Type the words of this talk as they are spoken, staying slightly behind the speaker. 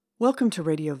Welcome to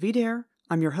Radio VDARE.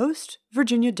 I'm your host,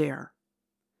 Virginia Dare.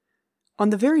 On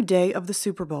the very day of the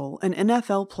Super Bowl, an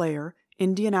NFL player,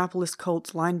 Indianapolis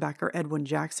Colts linebacker Edwin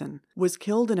Jackson, was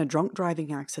killed in a drunk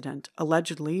driving accident,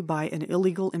 allegedly by an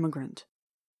illegal immigrant.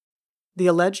 The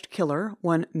alleged killer,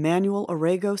 one Manuel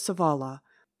Orrego Zavala,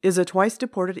 is a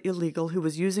twice-deported illegal who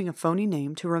was using a phony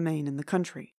name to remain in the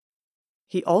country.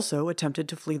 He also attempted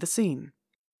to flee the scene.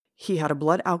 He had a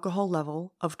blood alcohol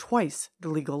level of twice the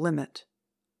legal limit.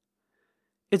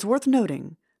 It's worth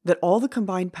noting that all the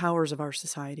combined powers of our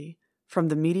society, from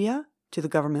the media to the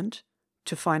government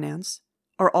to finance,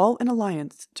 are all in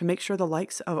alliance to make sure the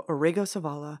likes of Orrego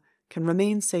Zavala can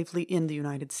remain safely in the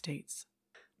United States.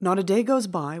 Not a day goes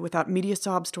by without media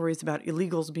sob stories about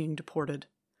illegals being deported.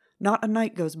 Not a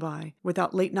night goes by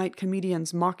without late-night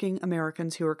comedians mocking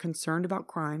Americans who are concerned about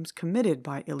crimes committed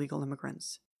by illegal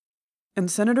immigrants.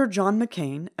 And Senator John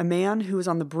McCain, a man who is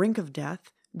on the brink of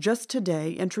death, just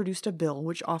today introduced a bill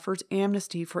which offers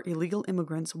amnesty for illegal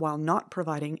immigrants while not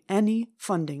providing any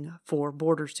funding for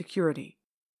border security.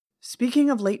 Speaking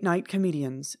of late-night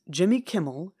comedians, Jimmy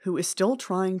Kimmel, who is still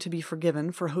trying to be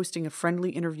forgiven for hosting a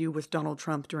friendly interview with Donald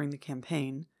Trump during the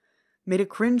campaign, made a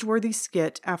cringeworthy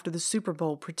skit after the Super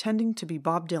Bowl pretending to be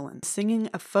Bob Dylan, singing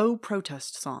a faux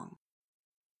protest song.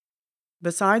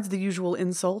 Besides the usual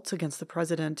insults against the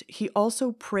president, he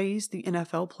also praised the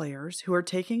NFL players who are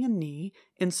taking a knee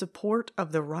in support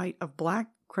of the right of black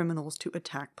criminals to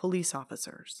attack police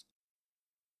officers.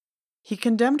 He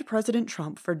condemned President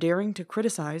Trump for daring to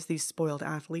criticize these spoiled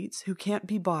athletes who can't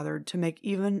be bothered to make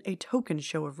even a token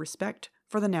show of respect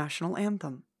for the national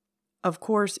anthem. Of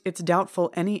course, it's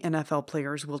doubtful any NFL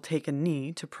players will take a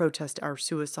knee to protest our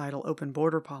suicidal open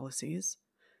border policies,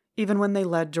 even when they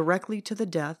led directly to the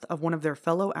death of one of their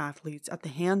fellow athletes at the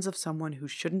hands of someone who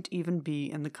shouldn't even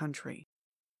be in the country.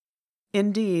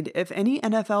 Indeed, if any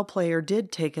NFL player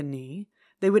did take a knee,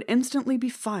 they would instantly be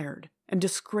fired and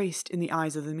disgraced in the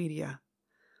eyes of the media.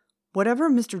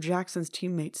 Whatever Mr. Jackson's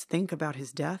teammates think about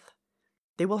his death,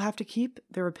 they will have to keep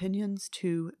their opinions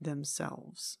to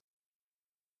themselves.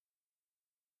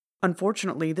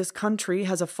 Unfortunately, this country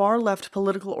has a far-left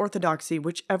political orthodoxy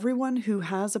which everyone who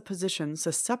has a position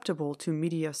susceptible to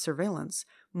media surveillance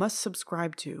must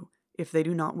subscribe to if they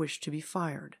do not wish to be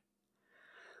fired.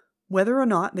 Whether or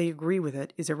not they agree with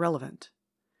it is irrelevant.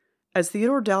 As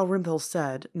Theodore Dalrymple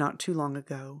said not too long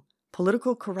ago,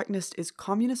 political correctness is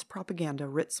communist propaganda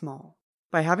writ small.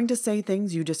 By having to say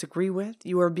things you disagree with,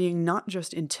 you are being not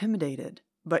just intimidated,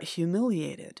 but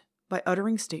humiliated by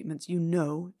uttering statements you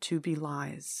know to be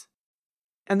lies.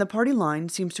 And the party line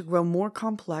seems to grow more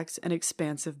complex and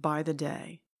expansive by the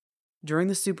day. During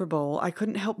the Super Bowl, I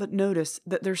couldn't help but notice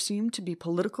that there seemed to be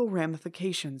political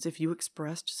ramifications if you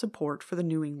expressed support for the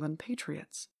New England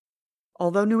Patriots.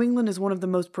 Although New England is one of the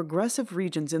most progressive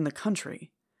regions in the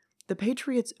country, the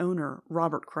Patriots' owner,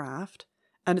 Robert Kraft,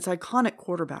 and its iconic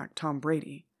quarterback, Tom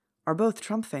Brady, are both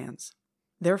Trump fans.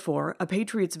 Therefore, a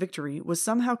Patriots victory was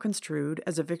somehow construed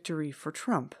as a victory for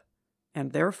Trump,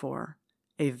 and therefore,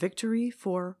 a victory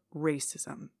for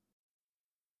racism.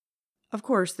 Of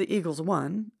course, the Eagles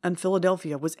won, and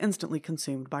Philadelphia was instantly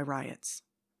consumed by riots.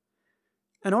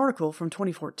 An article from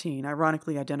 2014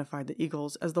 ironically identified the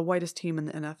Eagles as the whitest team in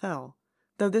the NFL,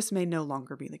 though this may no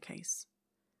longer be the case.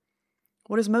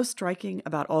 What is most striking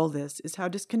about all this is how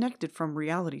disconnected from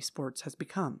reality sports has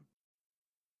become.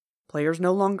 Players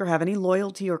no longer have any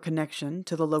loyalty or connection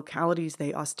to the localities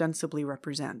they ostensibly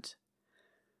represent.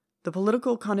 The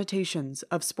political connotations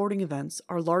of sporting events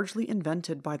are largely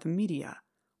invented by the media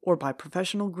or by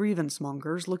professional grievance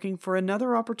mongers looking for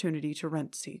another opportunity to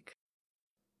rent-seek.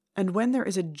 And when there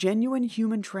is a genuine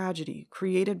human tragedy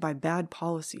created by bad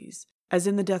policies, as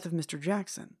in the death of Mr.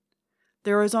 Jackson,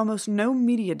 there is almost no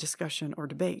media discussion or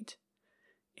debate.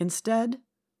 Instead,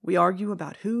 we argue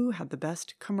about who had the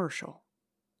best commercial.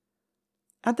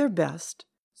 At their best,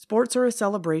 sports are a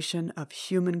celebration of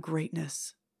human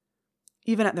greatness.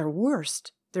 Even at their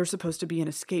worst, they're supposed to be an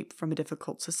escape from a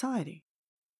difficult society.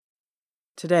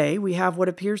 Today, we have what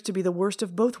appears to be the worst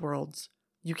of both worlds.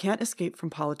 You can't escape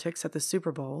from politics at the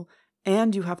Super Bowl,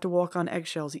 and you have to walk on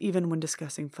eggshells even when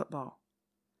discussing football.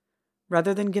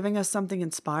 Rather than giving us something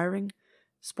inspiring,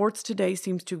 sports today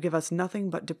seems to give us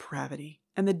nothing but depravity,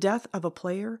 and the death of a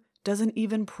player doesn't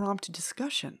even prompt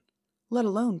discussion, let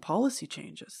alone policy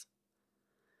changes.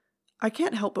 I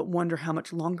can't help but wonder how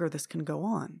much longer this can go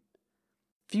on.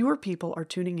 Fewer people are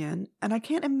tuning in, and I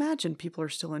can't imagine people are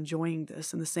still enjoying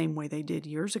this in the same way they did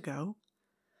years ago.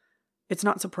 It's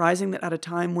not surprising that at a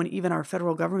time when even our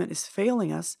federal government is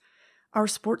failing us, our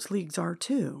sports leagues are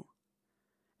too.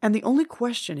 And the only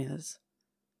question is,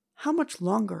 How much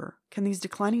longer can these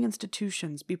declining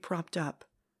institutions be propped up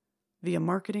via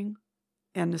marketing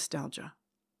and nostalgia?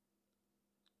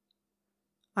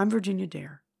 I'm Virginia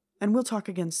Dare, and we'll talk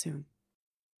again soon.